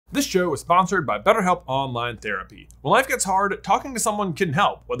This show is sponsored by BetterHelp Online Therapy. When life gets hard, talking to someone can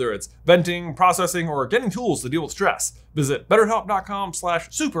help, whether it's venting, processing, or getting tools to deal with stress. Visit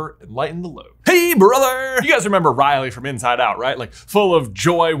betterhelp.com/super and lighten the load. Hey, brother! You guys remember Riley from Inside Out, right? Like, full of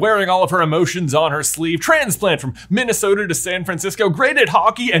joy, wearing all of her emotions on her sleeve, transplant from Minnesota to San Francisco, great at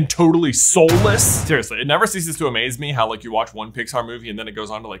hockey, and totally soulless. Seriously, it never ceases to amaze me how, like, you watch one Pixar movie and then it goes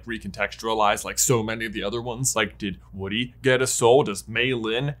on to, like, recontextualize, like, so many of the other ones. Like, did Woody get a soul? Does Mei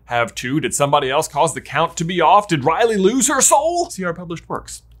Lin have two? Did somebody else cause the count to be off? Did Riley lose her soul? See our published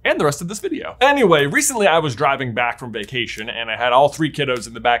works. And the rest of this video. Anyway, recently I was driving back from vacation and I had all three kiddos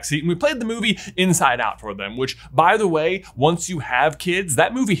in the back seat and we played the movie Inside Out for them, which, by the way, once you have kids,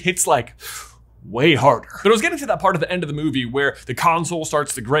 that movie hits like way harder. But it was getting to that part of the end of the movie where the console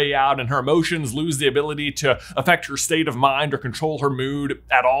starts to gray out and her emotions lose the ability to affect her state of mind or control her mood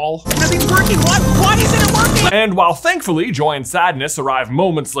at all. Nothing's working. Why isn't it working? And while thankfully joy and sadness arrive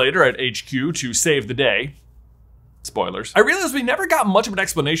moments later at HQ to save the day, spoilers, I realized we never got much of an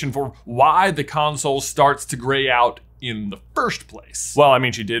explanation for why the console starts to gray out in the first place. Well, I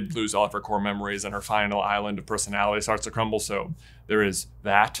mean, she did lose all of her core memories and her final island of personality starts to crumble, so there is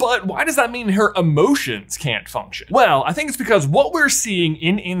that. But why does that mean her emotions can't function? Well, I think it's because what we're seeing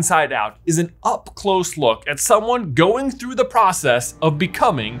in Inside Out is an up-close look at someone going through the process of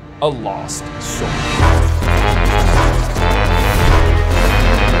becoming a lost soul.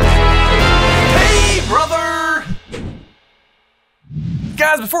 Hey, brother!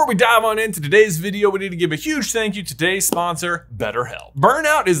 Guys, before we dive on into today's video, we need to give a huge thank you to today's sponsor, BetterHelp.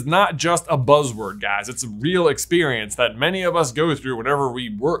 Burnout is not just a buzzword, guys. It's a real experience that many of us go through whenever we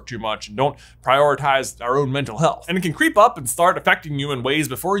work too much and don't prioritize our own mental health. And it can creep up and start affecting you in ways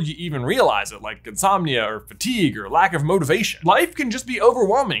before you even realize it, like insomnia or fatigue or lack of motivation. Life can just be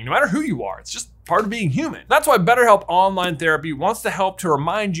overwhelming, no matter who you are. It's just part of being human. That's why BetterHelp Online Therapy wants to help to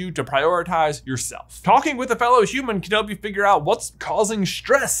remind you to prioritize yourself. Talking with a fellow human can help you figure out what's causing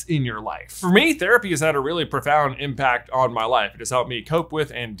stress in your life. For me, therapy has had a really profound impact on my life. It has helped me cope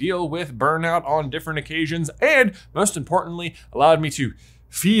with and deal with burnout on different occasions, and most importantly, allowed me to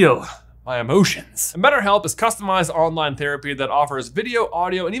feel my emotions. And BetterHelp is customized online therapy that offers video,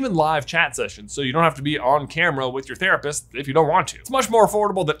 audio, and even live chat sessions, so you don't have to be on camera with your therapist if you don't want to. It's much more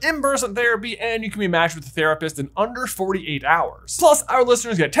affordable than in-person therapy, and you can be matched with a therapist in under 48 hours. Plus, our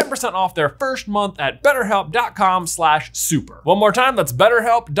listeners get 10% off their first month at betterhelp.com/super. One more time, that's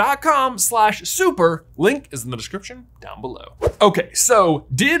betterhelp.com/super. Link is in the description down below. Okay, so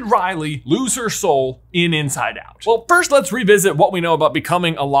did Riley lose her soul in Inside Out? Well, first let's revisit what we know about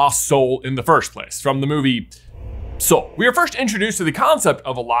becoming a lost soul in the first place from the movie Soul. We are first introduced to the concept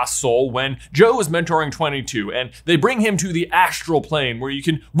of a lost soul when Joe is mentoring 22 and they bring him to the astral plane where you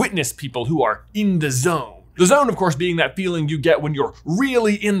can witness people who are in the zone. The zone, of course, being that feeling you get when you're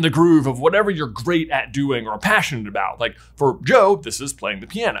really in the groove of whatever you're great at doing or passionate about. Like for Joe, this is playing the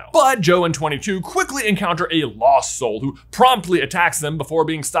piano. But Joe and 22 quickly encounter a lost soul who promptly attacks them before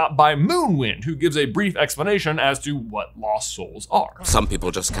being stopped by Moonwind, who gives a brief explanation as to what lost souls are. Some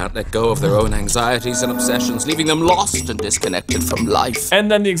people just can't let go of their own anxieties and obsessions, leaving them lost and disconnected from life. And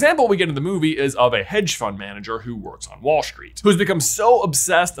then the example we get in the movie is of a hedge fund manager who works on Wall Street, who's become so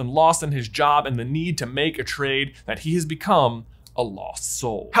obsessed and lost in his job and the need to make a trade that he has become a lost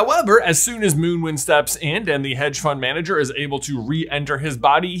soul. However, as soon as Moonwind steps in and the hedge fund manager is able to re-enter his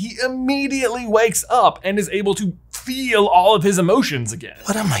body, he immediately wakes up and is able to feel all of his emotions again.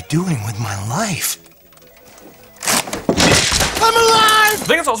 What am I doing with my life? I'm alive! I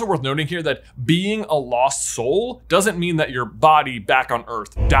think it's also worth noting here that being a lost soul doesn't mean that your body back on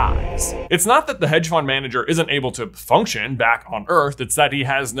Earth dies. It's not that the hedge fund manager isn't able to function back on Earth, it's that he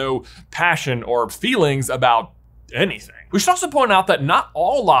has no passion or feelings about anything. We should also point out that not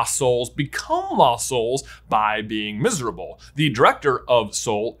all lost souls become lost souls by being miserable. The director of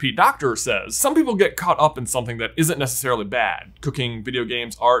Soul, Pete Docter, says, some people get caught up in something that isn't necessarily bad, cooking, video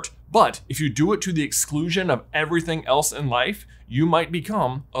games, art, but if you do it to the exclusion of everything else in life, you might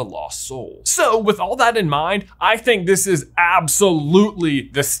become a lost soul. So with all that in mind, I think this is absolutely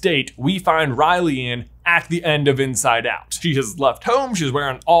the state we find Riley in at the end of Inside Out. She has left home, she's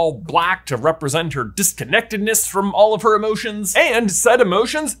wearing all black to represent her disconnectedness from all of her emotions, and said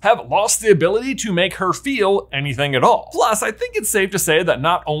emotions have lost the ability to make her feel anything at all. Plus, I think it's safe to say that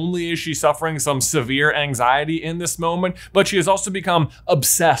not only is she suffering some severe anxiety in this moment, but she has also become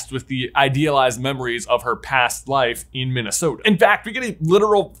obsessed with the idealized memories of her past life in Minnesota. In fact, we get a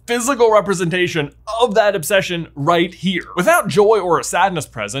literal physical representation of that obsession right here. Without joy or sadness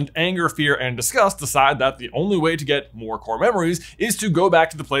present, anger, fear, and disgust decide that the only way to get more core memories is to go back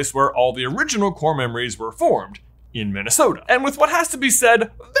to the place where all the original core memories were formed, in Minnesota. And with what has to be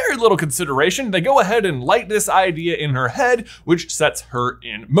said, very little consideration, they go ahead and light this idea in her head, which sets her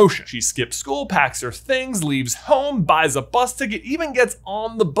in motion. She skips school, packs her things, leaves home, buys a bus ticket, even gets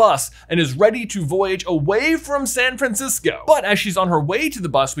on the bus and is ready to voyage away from San Francisco. But as she's on her way to the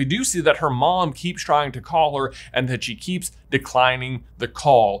bus, we do see that her mom keeps trying to call her and that she keeps declining the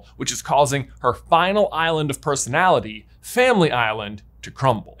call, which is causing her final island of personality, Family Island, to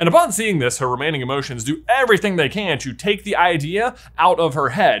crumble. And upon seeing this, her remaining emotions do everything they can to take the idea out of her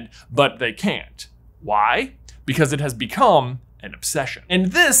head, but they can't. Why? Because it has become an obsession.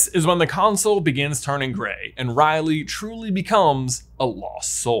 And this is when the console begins turning gray and Riley truly becomes a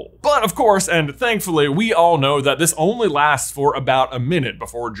lost soul. But of course, and thankfully, we all know that this only lasts for about a minute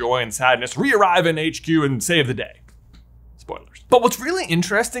before Joy and Sadness re-arrive in HQ and save the day. Spoilers. But what's really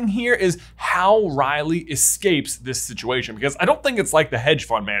interesting here is how Riley escapes this situation, because I don't think it's like the hedge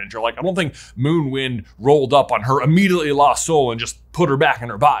fund manager. Like, I don't think Moonwind rolled up on her immediately lost soul and just put her back in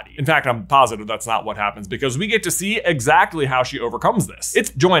her body. In fact, I'm positive that's not what happens, because we get to see exactly how she overcomes this.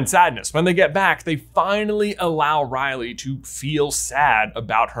 It's Joy and Sadness. When they get back, they finally allow Riley to feel sad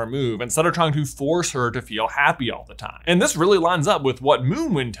about her move instead of trying to force her to feel happy all the time. And this really lines up with what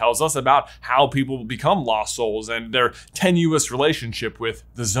Moonwind tells us about how people become lost souls and their tenuous relationship with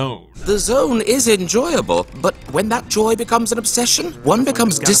the zone. The zone is enjoyable, but when that joy becomes an obsession, one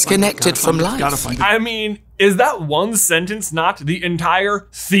becomes disconnected from life. I mean, is that one sentence not the entire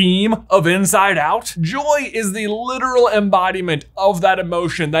theme of Inside Out? Joy is the literal embodiment of that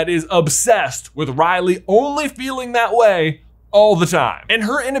emotion that is obsessed with Riley only feeling that way all the time. And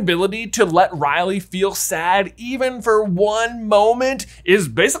her inability to let Riley feel sad even for one moment is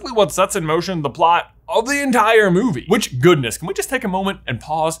basically what sets in motion the plot of the entire movie. Which, goodness, can we just take a moment and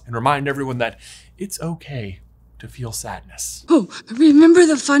pause and remind everyone that it's okay to feel sadness. Oh, remember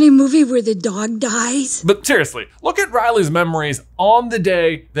the funny movie where the dog dies? But seriously, look at Riley's memories on the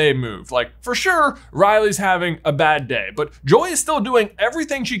day they moved. Like, for sure, Riley's having a bad day, but Joy is still doing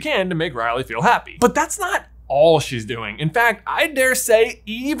everything she can to make Riley feel happy. But that's not all she's doing. In fact, I dare say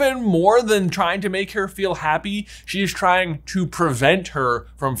even more than trying to make her feel happy, she's trying to prevent her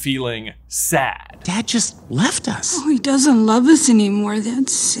from feeling sad. Dad just left us. Oh, he doesn't love us anymore.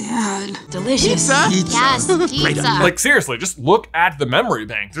 That's sad. Delicious. Pizza? Yes, pizza. Like, seriously, just look at the memory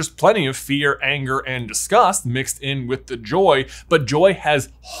bank. There's plenty of fear, anger, and disgust mixed in with the joy, but Joy has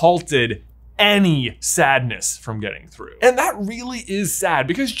halted any sadness from getting through. And that really is sad,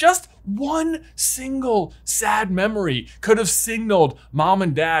 because just one single sad memory could have signaled Mom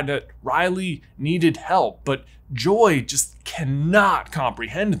and Dad that Riley needed help, but Joy just cannot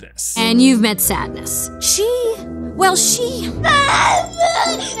comprehend this. And you've met Sadness.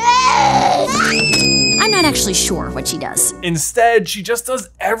 I'm not actually sure what she does. Instead, she just does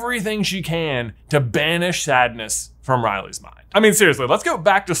everything she can to banish sadness from Riley's mind. I mean, seriously, let's go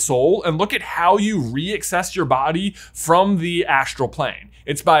back to Soul and look at how you re-access your body from the astral plane.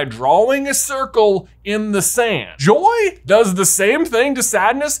 It's by drawing a circle in the sand. Joy does the same thing to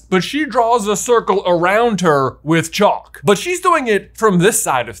Sadness, but she draws a circle around her with chalk. But she's doing it from this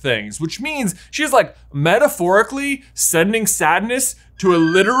side of things, which means she's like metaphorically sending Sadness to a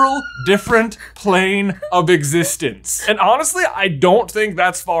literal different plane of existence. And honestly, I don't think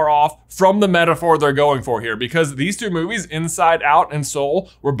that's far off from the metaphor they're going for here, because these two movies, Inside Out and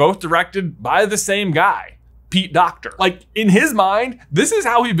Soul, were both directed by the same guy, Pete Docter. Like, in his mind, this is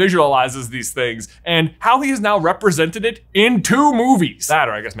how he visualizes these things and how he has now represented it in 2 movies. That,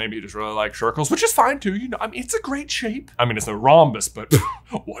 or I guess maybe he just really likes circles, which is fine too, you know. I mean, it's a great shape. I mean, it's a rhombus, but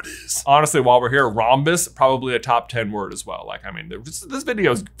what is? Honestly, while we're here, rhombus, probably a top 10 word as well. Like, I mean, this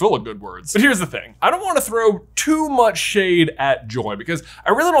video is full of good words. But here's the thing. I don't want to throw too much shade at Joy, because I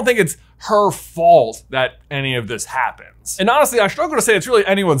really don't think it's her fault that any of this happens. And honestly, I struggle to say it's really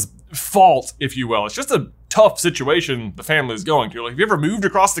anyone's fault, if you will. It's just a tough situation the family is going through. Like, have you ever moved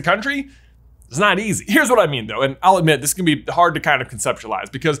across the country? It's not easy. Here's what I mean though, and I'll admit this can be hard to kind of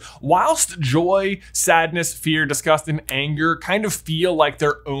conceptualize, because whilst joy, sadness, fear, disgust, and anger kind of feel like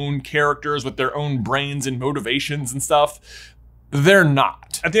their own characters with their own brains and motivations and stuff, they're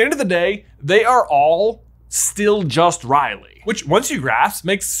not. At the end of the day, they are all still just Riley, which once you grasp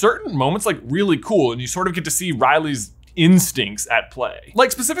makes certain moments like really cool, and you sort of get to see Riley's instincts at play.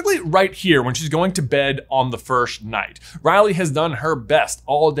 Like specifically right here when she's going to bed on the first night. Riley has done her best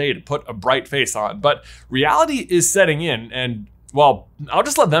all day to put a bright face on, but reality is setting in and, well, I'll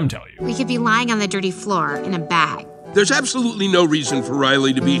just let them tell you. We could be lying on the dirty floor in a bag, There's absolutely no reason for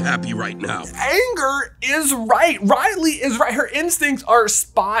Riley to be happy right now. Anger is right. Riley is right. Her instincts are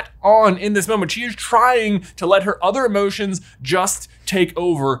spot on in this moment. She is trying to let her other emotions just take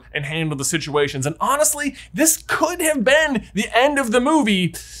over and handle the situations. And honestly, this could have been the end of the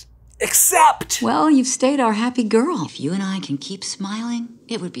movie, except... Well, you've stayed our happy girl. If you and I can keep smiling,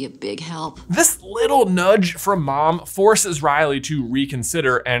 it would be a big help. This little nudge from Mom forces Riley to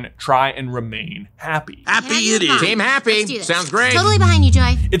reconsider and try and remain happy. Happy it is. Team happy. Sounds great. Totally behind you,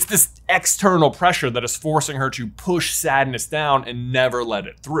 Joy. It's this external pressure that is forcing her to push sadness down and never let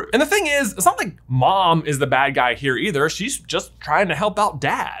it through. And the thing is, it's not like Mom is the bad guy here either. She's just trying to help out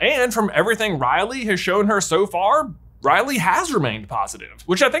Dad. And from everything Riley has shown her so far, Riley has remained positive,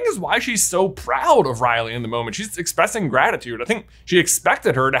 which I think is why she's so proud of Riley in the moment. She's expressing gratitude. I think she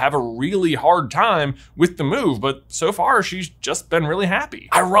expected her to have a really hard time with the move, but so far she's just been really happy.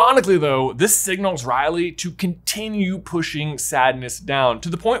 Ironically though, this signals Riley to continue pushing sadness down to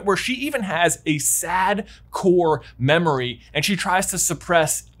the point where she even has a sad core memory and she tries to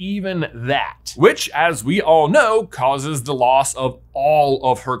suppress even that, which, as we all know, causes the loss of all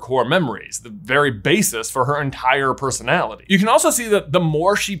of her core memories, the very basis for her entire personality. You can also see that the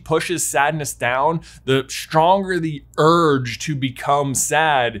more she pushes sadness down, the stronger the urge to become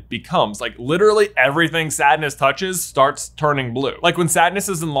sad becomes. Like literally everything sadness touches starts turning blue. Like when sadness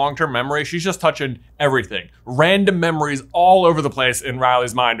is in long-term memory, she's just touching everything. Random memories all over the place in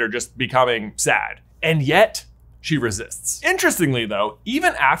Riley's mind are just becoming sad. And yet, she resists. Interestingly though,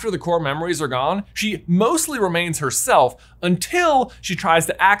 even after the core memories are gone, she mostly remains herself until she tries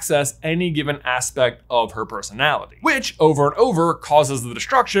to access any given aspect of her personality, which over and over causes the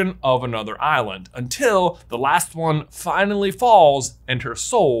destruction of another island until the last one finally falls and her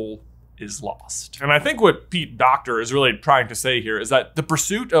soul is lost. And I think what Pete Docter is really trying to say here is that the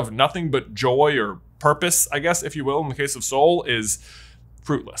pursuit of nothing but joy or purpose, I guess, if you will, in the case of soul, is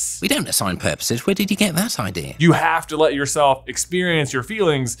fruitless. We don't assign purposes. Where did you get that idea? You have to let yourself experience your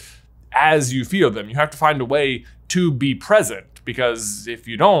feelings as you feel them. You have to find a way to be present, because if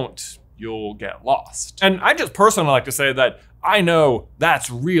you don't, you'll get lost. And I just personally like to say that I know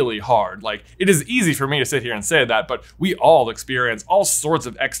that's really hard. Like, it is easy for me to sit here and say that, but we all experience all sorts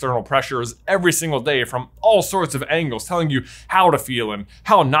of external pressures every single day from all sorts of angles telling you how to feel and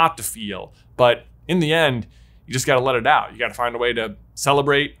how not to feel. But in the end, you just gotta let it out. You gotta find a way to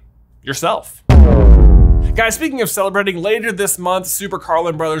celebrate yourself. Guys, speaking of celebrating, later this month,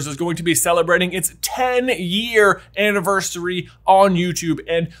 SuperCarlinBrothers is going to be celebrating its 10-year anniversary on YouTube,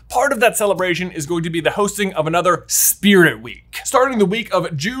 and part of that celebration is going to be the hosting of another Spirit Week. Starting the week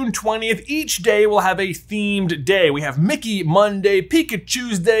of June 20th, each day will have a themed day. We have Mickey Monday,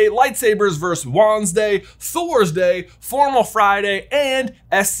 Pikachu's Day, Lightsabers vs. Wands Day, Thor's Day, Formal Friday, and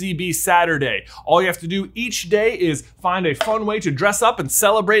SCB Saturday. All you have to do each day is find a fun way to dress up and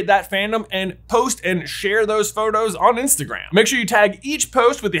celebrate that fandom and post and share those photos on Instagram. Make sure you tag each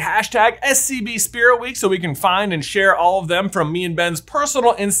post with the hashtag SCB Spirit Week so we can find and share all of them from me and Ben's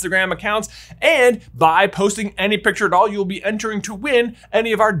personal Instagram accounts. And by posting any picture at all, you'll be entering to win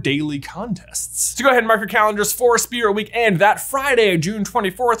any of our daily contests. So go ahead and mark your calendars for Spirit Week, and that Friday, June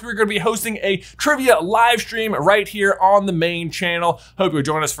 24th, we're gonna be hosting a trivia live stream right here on the main channel. Hope you'll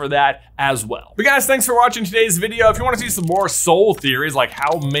join us for that as well. But guys, thanks for watching today's video. If you want to see some more soul theories, like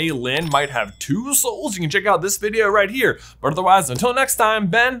how Mei Lin might have two souls, you can check out this video right here. But otherwise, until next time,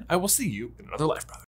 Ben, I will see you in another life, brother.